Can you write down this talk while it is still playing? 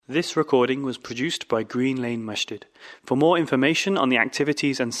This recording was produced by Green Lane Masjid. For more information on the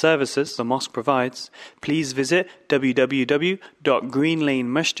activities and services the mosque provides, please visit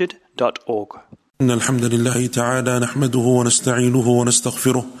www.greenlanemasjid.org. إن الحمد لله تعالى نحمده ونستعينه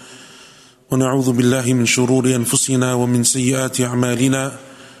ونستغفره ونعوذ بالله من شرور أنفسنا ومن سيئات أعمالنا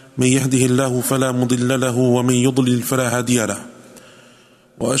من يهده الله فلا مضل له ومن يضلل فلا هادي له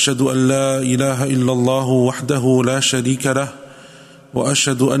وأشهد أن لا إله إلا الله وحده لا شريك له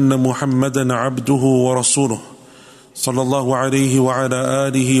وأشهد أن محمدا عبده ورسوله صلى الله عليه وعلى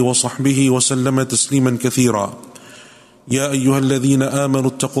آله وصحبه وسلم تسليما كثيرا يا أيها الذين آمنوا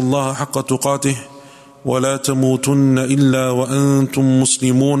اتقوا الله حق تقاته ولا تموتن إلا وأنتم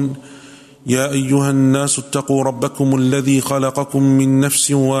مسلمون يا أيها الناس اتقوا ربكم الذي خلقكم من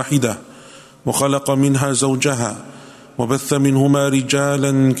نفس واحدة وخلق منها زوجها وبث منهما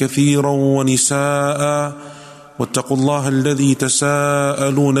رجالا كثيرا ونساء واتقوا الله الذي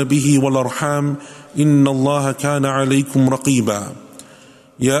تساءلون به والأرحام إن الله كان عليكم رقيبا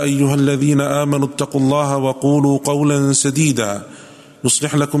يا أيها الذين آمنوا اتقوا الله وقولوا قولا سديدا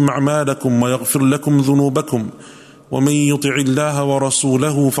يصلح لكم أعمالكم ويغفر لكم ذنوبكم ومن يطع الله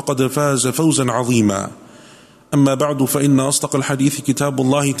ورسوله فقد فاز فوزا عظيما أما بعد فإن أصدق الحديث كتاب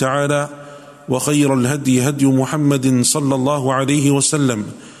الله تعالى وخير الهدي هدي محمد صلى الله عليه وسلم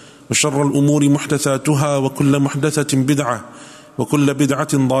وشر الأمور محدثاتها وكل محدثة بدعة وكل بدعة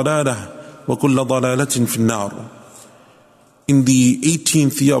ضلالة وكل ضلالة في النار. In the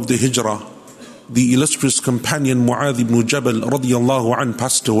 18th year of the Hijrah, the illustrious companion Mu'adh ibn Jabal radiyallahu anhu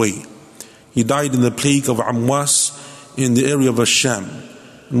passed away. He died in the plague of Amwas in the area of Ash-Sham.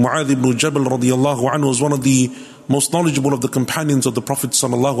 Mu'adh ibn Jabal radiyallahu anhu was one of the most knowledgeable of the companions of the Prophet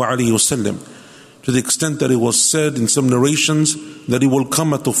sallallahu alaihi wasallam, to the extent that it was said in some narrations that he will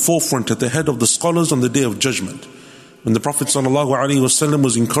come at the forefront, at the head of the scholars on the Day of Judgment. When the Prophet ﷺ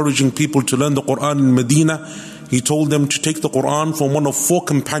was encouraging people to learn the Quran in Medina, he told them to take the Quran from one of four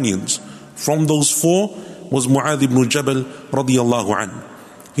companions. From those four was Mu'adh ibn Jabal radiyallahu anhu.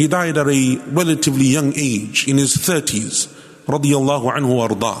 He died at a relatively young age, in his 30s, radiyallahu anhu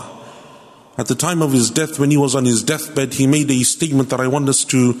ardah. At the time of his death, when he was on his deathbed, he made a statement that I want us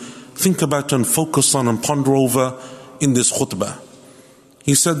to think about and focus on and ponder over in this khutbah.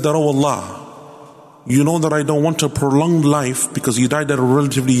 He said that, "Oh Allah, you know that I don't want a prolonged life because he died at a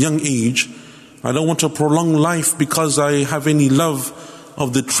relatively young age. I don't want a prolonged life because I have any love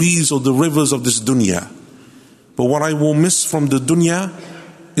of the trees or the rivers of this dunya. But what I will miss from the dunya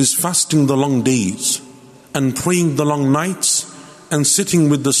is fasting the long days and praying the long nights and sitting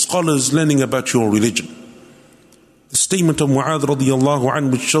with the scholars learning about your religion." The statement of Mu'adh radiyallahu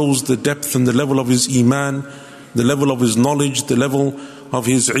anhu, which shows the depth and the level of his iman, the level of his knowledge, the level of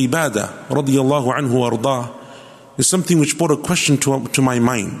his ibadah radiyallahu anhu ardah, is something which brought a question to my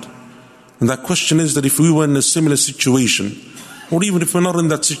mind. And that question is that if we were in a similar situation, or even if we're not in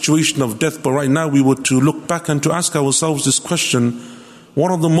that situation of death, but right now we were to look back and to ask ourselves this question: what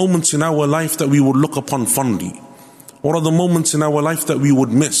are the moments in our life that we would look upon fondly? What are the moments in our life that we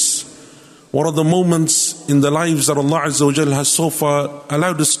would miss? What are the moments in the lives that Allah Azza wa Jalla has so far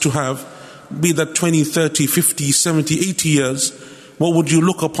allowed us to have, be that 20, 30, 50, 70, 80 years? What would you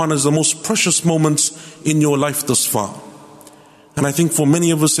look upon as the most precious moments in your life thus far? And I think for many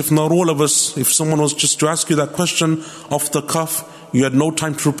of us, if not all of us, if someone was just to ask you that question off the cuff, you had no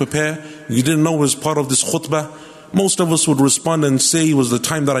time to prepare, you didn't know it was part of this khutbah, most of us would respond and say it was the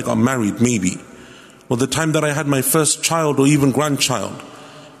time that I got married, maybe, or the time that I had my first child or even grandchild,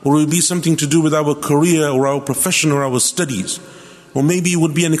 or it would be something to do with our career or our profession or our studies, or maybe it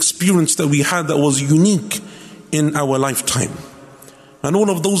would be an experience that we had that was unique in our lifetime. And all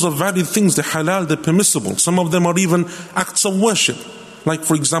of those are valid things, they're halal, they're permissible. Some of them are even acts of worship, like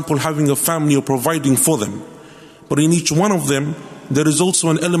for example having a family or providing for them. But in each one of them, there is also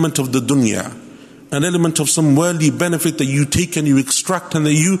an element of the dunya, an element of some worldly benefit that you take and you extract and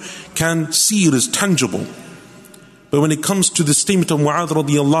that you can see it is tangible. But when it comes to the statement of Mu'adh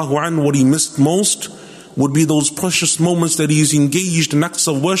radiyallahu anhu, what he missed most would be those precious moments that he is engaged in acts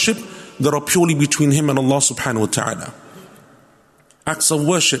of worship that are purely between him and Allah subhanahu wa ta'ala. Acts of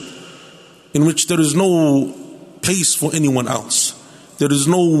worship in which there is no place for anyone else. There is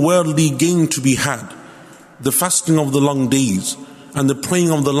no worldly gain to be had. The fasting of the long days and the praying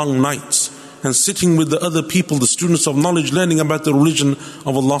of the long nights and sitting with the other people, the students of knowledge, learning about the religion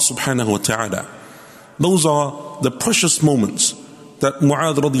of Allah subhanahu wa ta'ala. Those are the precious moments that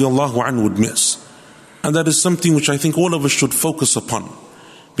Mu'adh radiyallahu anhu would miss. And that is something which I think all of us should focus upon.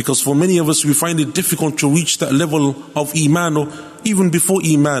 Because for many of us, we find it difficult to reach that level of iman, or even before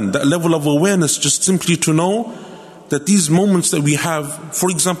iman, that level of awareness, just simply to know that these moments that we have, for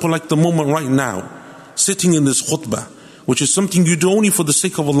example, like the moment right now, sitting in this khutbah, which is something you do only for the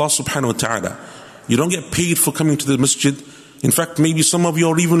sake of Allah subhanahu wa ta'ala. You don't get paid for coming to the masjid. In fact, maybe some of you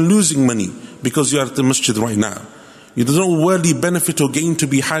are even losing money because you are at the masjid right now. There's no worldly benefit or gain to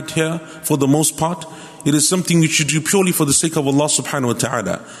be had here for the most part. It is something which you do purely for the sake of Allah subhanahu wa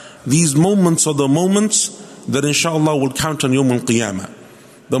ta'ala. These moments are the moments that inshallah will count on Yawm al-Qiyamah.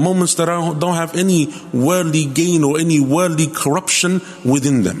 The moments that don't have any worldly gain or any worldly corruption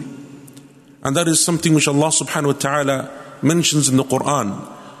within them. And that is something which Allah subhanahu wa ta'ala mentions in the Quran.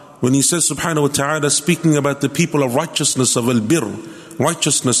 When He says subhanahu wa ta'ala, speaking about the people of righteousness, of al-birr,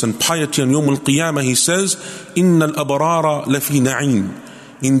 righteousness and piety on Yawm al-Qiyamah, He says, إِنَّ الْأَبْرَارَ لَفِي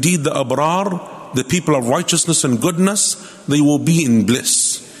نَعِيمٍ. Indeed the abrar, the people of righteousness and goodness, they will be in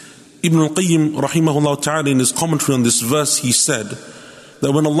bliss. Ibn al-Qayyim rahimahullah ta'ala, in his commentary on this verse, he said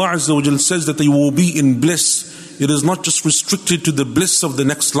that when Allah Azza wa Jal says that they will be in bliss, it is not just restricted to the bliss of the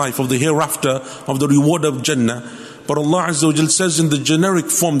next life, of the hereafter, of the reward of Jannah, but Allah Azza wa Jal says in the generic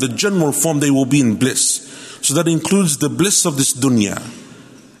form, the general form, they will be in bliss. So that includes the bliss of this dunya.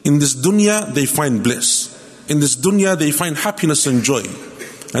 In this dunya, they find bliss. In this dunya, they find happiness and joy.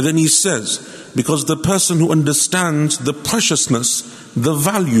 And then he says, because the person who understands the preciousness, the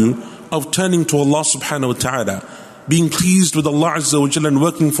value of turning to Allah subhanahu wa ta'ala, being pleased with Allah Azza wa Jalla and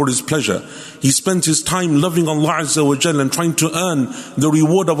working for His pleasure, he spends his time loving Allah Azza wa Jalla and trying to earn the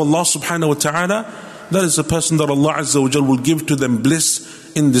reward of Allah subhanahu wa ta'ala, that is a person that Allah Azza wa Jalla will give to them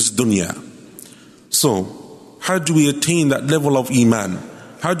bliss in this dunya. So, how do we attain that level of iman?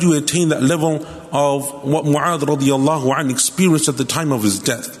 How do we attain that level of what Mu'adh radiallahu anh experienced at the time of his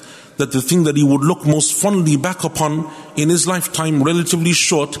death? That the thing that he would look most fondly back upon in his lifetime, relatively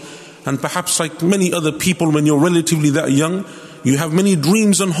short, and perhaps like many other people, when you're relatively that young, you have many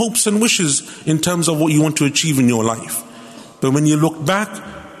dreams and hopes and wishes in terms of what you want to achieve in your life. But when you look back,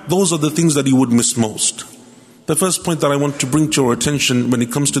 those are the things that you would miss most. The first point that I want to bring to your attention when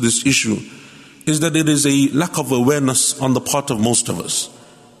it comes to this issue is that it is a lack of awareness on the part of most of us.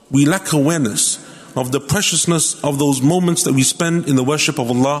 We lack awareness of the preciousness of those moments that we spend in the worship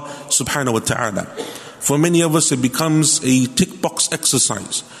of Allah subhanahu wa ta'ala. For many of us, it becomes a tick box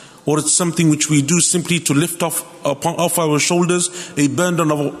exercise, or it's something which we do simply to lift off our shoulders a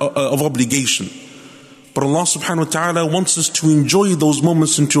burden of obligation. But Allah subhanahu wa ta'ala wants us to enjoy those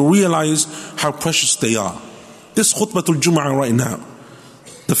moments and to realize how precious they are. This khutbatul Jum'ah right now,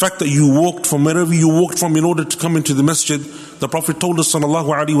 the fact that you walked from wherever you walked from in order to come into the masjid, the Prophet told us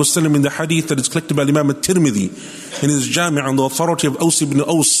sallallahu alaihi wasallam in the hadith that is collected by Imam al-Tirmidhi in his Jami' on the authority of Aus ibn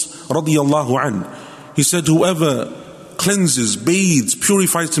Aus radiyallahu an. He said, whoever cleanses, bathes,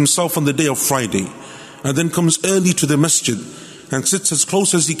 purifies himself on the day of Friday, and then comes early to the masjid and sits as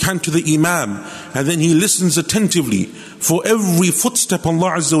close as he can to the Imam, and then he listens attentively, for every footstep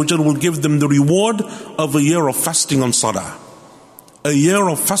Allah Azza wa Jalla will give them the reward of a year of fasting on salah. A year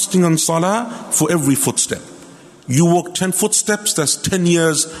of fasting on salah for every footstep. You walk 10 footsteps, that's 10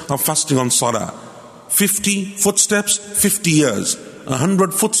 years of fasting on salah. 50 footsteps, 50 years.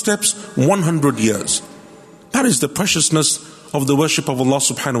 100 footsteps, 100 years. That is the preciousness of the worship of Allah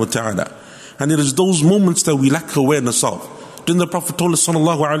subhanahu wa ta'ala. And it is those moments that we lack awareness of. Then the Prophet told us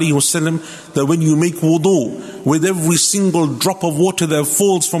sallallahu alaihi wasallam that when you make wudu, with every single drop of water that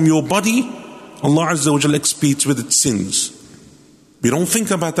falls from your body, Allah Azza wa Jalla expiates with its sins. We don't think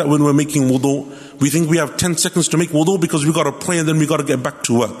about that when we're making wudu. We think we have 10 seconds to make wudu because we got to pray and then we got to get back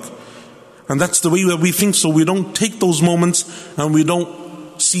to work. And that's the way that we think, so we don't take those moments and we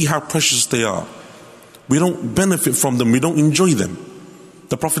don't see how precious they are. We don't benefit from them, we don't enjoy them.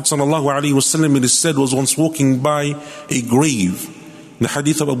 The Prophet ﷺ, it is said, was once walking by a grave. The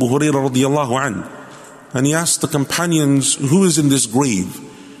hadith of Abu Hurairah radiallahu an. And he asked the companions, who is in this grave?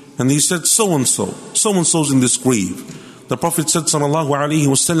 And he said, so-and-so's in this grave. The Prophet said sallallahu alayhi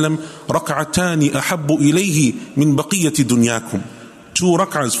wasallam, rak'atani ahabbu ilayhi min baqiyati dunyakum. 2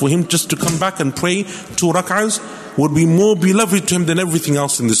 rak'ahs, for him just to come back and pray 2 rak'ahs would be more beloved to him than everything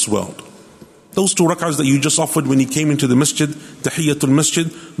else in this world. Those 2 rak'ahs that you just offered when you came into the masjid, Tahiyyatul Masjid,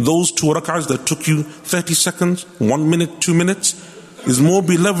 those 2 rak'ahs that took you 30 seconds, 1 minute, 2 minutes, is more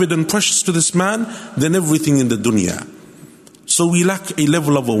beloved and precious to this man than everything in the dunya. So we lack a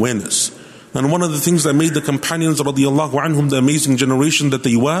level of awareness. And one of the things that made the companions radiallahu anhum the amazing generation that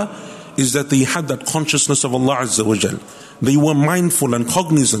they were, is that they had that consciousness of Allah Azza wa Jal. They were mindful and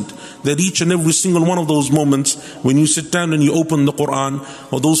cognizant that each and every single one of those moments, when you sit down and you open the Quran,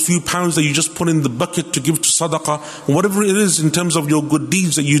 or those few pounds that you just put in the bucket to give to sadaqah, whatever it is in terms of your good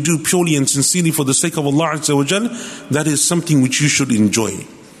deeds that you do purely and sincerely for the sake of Allah Azza wa Jal, that is something which you should enjoy.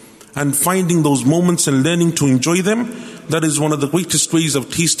 and finding those moments and learning to enjoy them, that is one of the greatest ways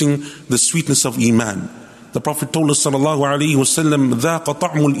of tasting the sweetness of Iman. The Prophet told us sallallahu alayhi wa sallam, ذَاقَ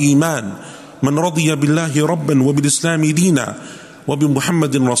طَعْمُ الْإِيمَانِ مَنْ رَضِيَ بِاللَّهِ رَبًّا وَبِالْإِسْلَامِ دِينًا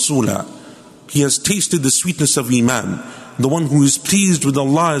وَبِمُحَمَّدٍ رَسُولًا. He has tasted the sweetness of Iman, the one who is pleased with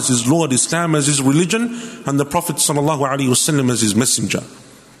Allah as his Lord, Islam as his religion, and the Prophet sallallahu alayhi wa sallam as his messenger.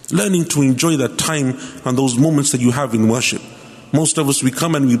 Learning to enjoy that time and those moments that you have in worship. Most of us, we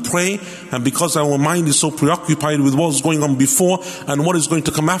come and we pray, and because our mind is so preoccupied with what was going on before and what is going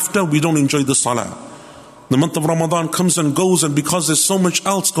to come after, we don't enjoy the salah. The month of Ramadan comes and goes, and because there's so much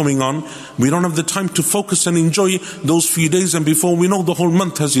else going on, we don't have the time to focus and enjoy those few days, and before we know, the whole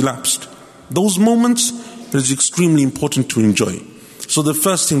month has elapsed. Those moments, it is extremely important to enjoy. So the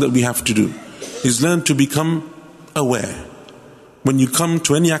first thing that we have to do is learn to become aware. When you come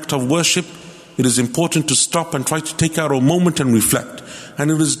to any act of worship, it is important to stop and try to take out a moment and reflect. And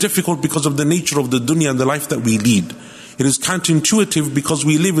it is difficult because of the nature of the dunya and the life that we lead. It is counterintuitive because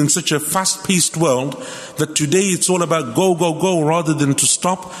we live in such a fast-paced world that today it's all about go, go, go, rather than to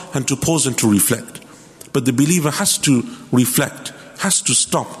stop and to pause and to reflect. But the believer has to reflect, has to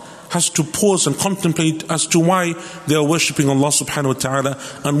stop, has to pause and contemplate as to why they are worshipping Allah subhanahu wa ta'ala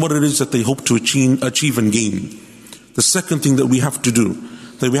and what it is that they hope to achieve and gain. The second thing that we have to do,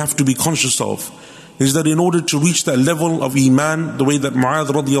 that we have to be conscious of, is that in order to reach that level of Iman, the way that Mu'adh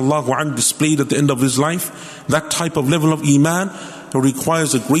radiallahu anhu displayed at the end of his life, that type of level of Iman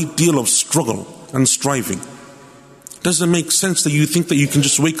requires a great deal of struggle and striving. It doesn't make sense that you think that you can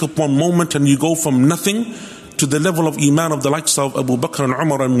just wake up one moment and you go from nothing to the level of Iman of the likes of Abu Bakr and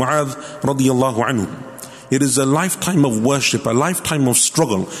Umar and Mu'adh radiallahu anhu. It is a lifetime of worship, a lifetime of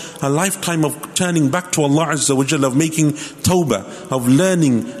struggle, a lifetime of turning back to Allah Azza wa Jalla, of making tawbah, of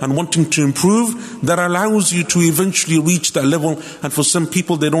learning and wanting to improve, that allows you to eventually reach that level. And for some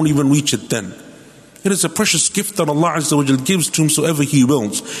people, they don't even reach it then. It is a precious gift that Allah Azza wa Jalla gives to whomsoever He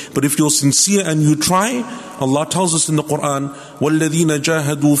wills. But if you're sincere and you try, Allah tells us in the Quran, وَالَّذِينَ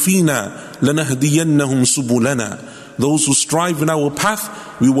جَاهَدُوا فِينَا لَنَهْدِيَنَّهُمْ سُبُلَنَا. Those who strive in our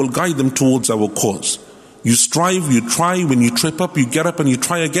path, we will guide them towards our cause. You strive, you try, when you trip up, you get up and you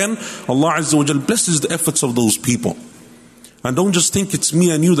try again. Allah Azza wa Jalla blesses the efforts of those people. And don't just think it's me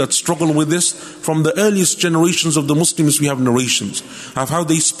and you that struggle with this. From the earliest generations of the Muslims, we have narrations of how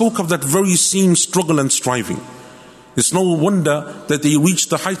they spoke of that very same struggle and striving. It's no wonder that they reached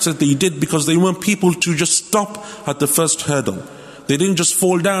the heights that they did, because they weren't people to just stop at the first hurdle. They didn't just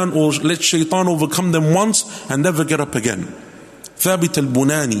fall down or let shaitan overcome them once and never get up again. Thabit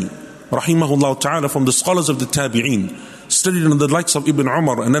al-Bunani rahimahullah ta'ala, from the scholars of the Tabi'een, studied under the likes of Ibn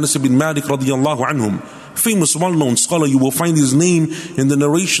Umar and Anas ibn Malik radiyallahu anhum. Famous, well-known scholar, you will find his name in the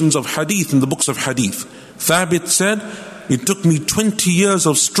narrations of hadith, in the books of hadith. Thabit said, it took me 20 years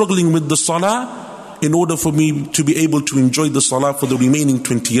of struggling with the salah in order for me to be able to enjoy the salah for the remaining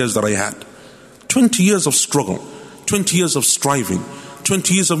 20 years that I had. 20 years of struggle, 20 years of striving,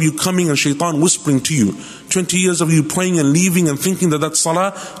 20 years of you coming and shaitan whispering to you, 20 years of you praying and leaving and thinking that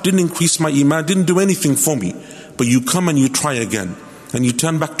salah didn't increase my iman, didn't do anything for me. But you come and you try again, and you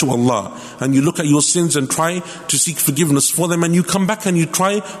turn back to Allah, and you look at your sins and try to seek forgiveness for them, and you come back and you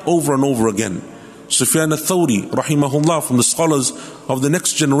try over and over again. Sufyan al-Thawri rahimahullah, from the scholars of the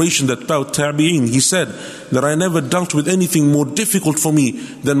next generation that about Tabi'een, he said that I never dealt with anything more difficult for me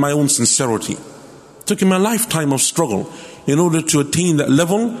than my own sincerity. It took him a lifetime of struggle in order to attain that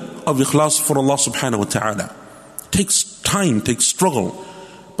level of ikhlas for Allah subhanahu wa ta'ala. Takes time, takes struggle.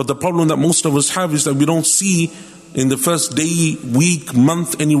 But the problem that most of us have is that we don't see in the first day, week,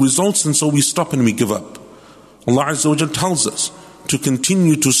 month any results, and so we stop and we give up. Allah Azza wa Jalla tells us to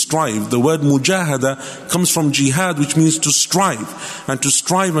continue to strive. The word mujahada comes from jihad, which means to strive. And to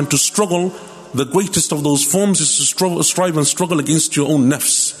strive and to struggle, the greatest of those forms is to strive and struggle against your own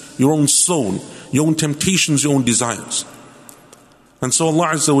nafs, your own soul, your own temptations, your own desires. And so Allah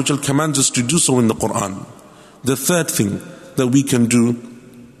Azza wa Jalla commands us to do so in the Quran. The third thing that we can do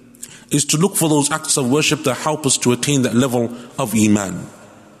is to look for those acts of worship that help us to attain that level of iman.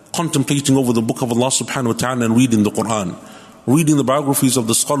 Contemplating over the book of Allah subhanahu wa ta'ala and reading the Quran. Reading the biographies of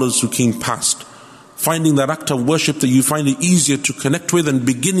the scholars who came past. Finding that act of worship that you find it easier to connect with, and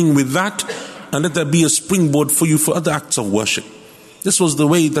beginning with that, and let that be a springboard for you for other acts of worship. This was the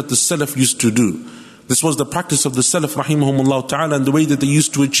way that the Salaf used to do. This was the practice of the Salaf rahimahumullah ta'ala, and the way that they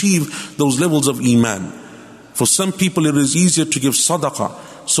used to achieve those levels of iman. For some people it is easier to give sadaqah.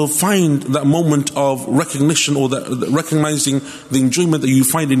 So find that moment of recognition, or recognizing the enjoyment that you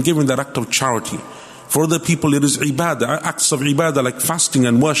find in giving that act of charity. For other people it is ibadah, acts of ibadah like fasting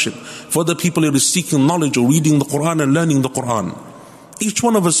and worship. For other people it is seeking knowledge or reading the Quran and learning the Quran. Each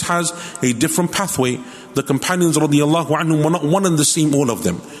one of us has a different pathway. The companions radiallahu anhum were not one and the same, all of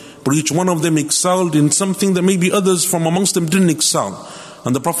them. But each one of them excelled in something that maybe others from amongst them didn't excel.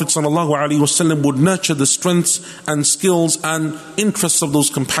 And the Prophet ﷺ would nurture the strengths and skills and interests of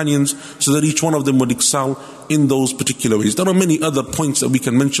those companions so that each one of them would excel in those particular ways. There are many other points that we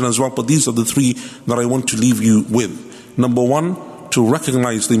can mention as well, but these are the three that I want to leave you with. Number one, to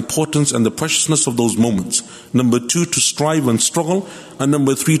recognize the importance and the preciousness of those moments. Number two, to strive and struggle. And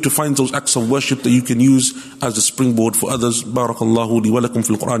number three, to find those acts of worship that you can use as a springboard for others. Barakallahu li wa lakum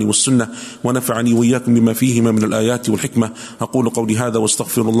fil Qur'ani was sunnah wa nafa'ani wa iyyakum bima fihima min al-ayati wal hikmah. Aqulu qawli hadha wa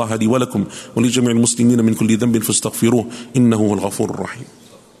astaghfirullaha li wa lakum wa li jami'il muslimina min kulli dhanbin fastaghfiruhu innahu huwal ghafurur rahim.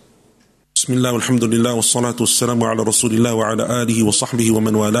 Bismillah walhamdulillah wassalatu wassalamu ala rasulillah wa ala alihi wa sahbihi wa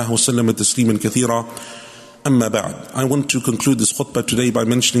man walah wa sallama tasliman kathira. Amma ba'd. I want to conclude this khutbah today by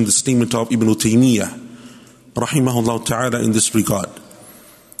mentioning the statement of Ibn Taymiyyah rahimahullah ta'ala in this regard.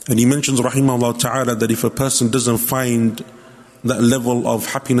 And he mentions rahimahullah ta'ala that if a person doesn't find that level of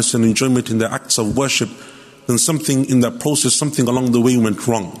happiness and enjoyment in their acts of worship, then something in that process, something along the way went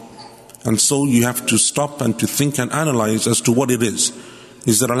wrong. And so you have to stop and to think and analyze as to what it is.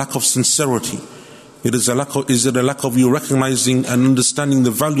 Is there a lack of sincerity? Is it a lack of you recognizing and understanding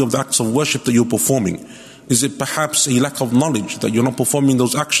the value of the acts of worship that you're performing? Is it perhaps a lack of knowledge that you're not performing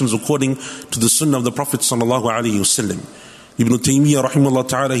those actions according to the sunnah of the Prophet sallallahu alaihi wasallam? Ibn Taymiyyah rahimahullah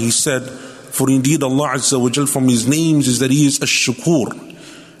ta'ala, he said, for indeed Allah Azza wa Jal from His names is that He is Ash-Shukur.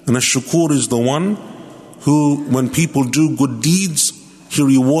 And Ash-Shukur is the one who, when people do good deeds, He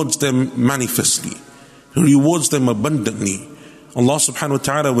rewards them manifestly. He rewards them abundantly. Allah subhanahu wa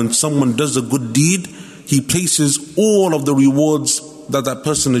ta'ala, when someone does a good deed, He places all of the rewards that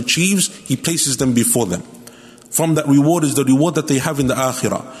person achieves, He places them before them. From that reward is the reward that they have in the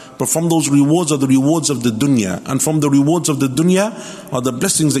akhirah. But from those rewards are the rewards of the dunya. And from the rewards of the dunya are the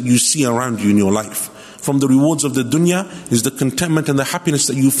blessings that you see around you in your life. From the rewards of the dunya is the contentment and the happiness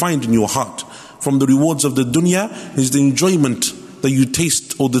that you find in your heart. From the rewards of the dunya is the enjoyment that you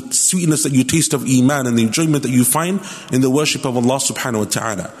taste, or the sweetness that you taste of iman, and the enjoyment that you find in the worship of Allah subhanahu wa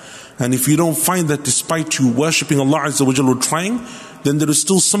ta'ala. And if you don't find that despite you worshipping Allah Azza wa Jalla or trying, then there is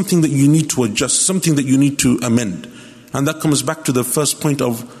still something that you need to adjust, something that you need to amend. And that comes back to the first point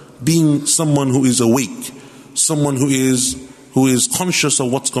of being someone who is awake, someone who is conscious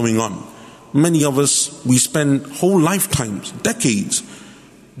of what's going on. Many of us, we spend whole lifetimes, decades,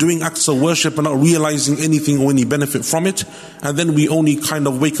 doing acts of worship and not realizing anything or any benefit from it. And then we only kind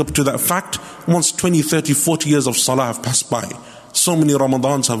of wake up to that fact once 20, 30, 40 years of salah have passed by. So many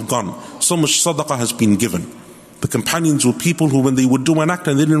Ramadans have gone. So much sadaqah has been given. The companions were people who, when they would do an act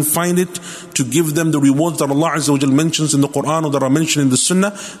and they didn't find it to give them the rewards that Allah Azza wa Jal mentions in the Quran or that are mentioned in the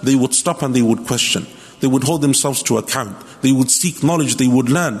Sunnah, they would stop and they would question. They would hold themselves to account. They would seek knowledge, they would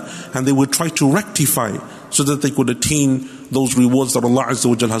learn, and they would try to rectify so that they could attain those rewards that Allah Azza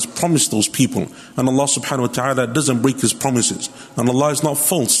wa Jal has promised those people. And Allah subhanahu wa ta'ala doesn't break His promises. And Allah is not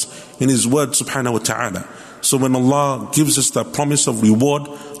false in His word subhanahu wa ta'ala. So when Allah gives us that promise of reward,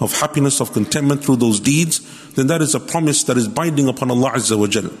 of happiness, of contentment through those deeds, then that is a promise that is binding upon Allah Azza wa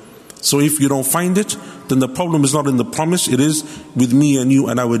Jal. So if you don't find it, then the problem is not in the promise, it is with me and you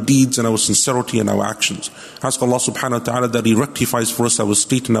and our deeds and our sincerity and our actions. Ask Allah subhanahu wa ta'ala that He rectifies for us our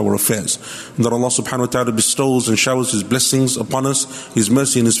state and our affairs. And that Allah subhanahu wa ta'ala bestows and showers His blessings upon us, His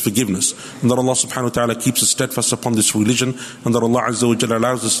mercy and His forgiveness. And that Allah subhanahu wa ta'ala keeps us steadfast upon this religion. And that Allah Azza wa Jalla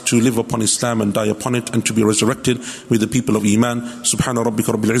allows us to live upon Islam and die upon it and to be resurrected with the people of Iman. Subhana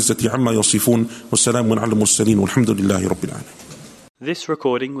rabbika rabbil izzati amma yasifun. Wa salamun ala mursaleen. Walhamdulillahi rabbil alamin. This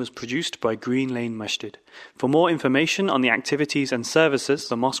recording was produced by Green Lane Masjid. For more information on the activities and services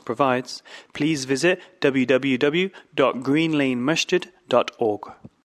the mosque provides, please visit www.greenlanemasjid.org.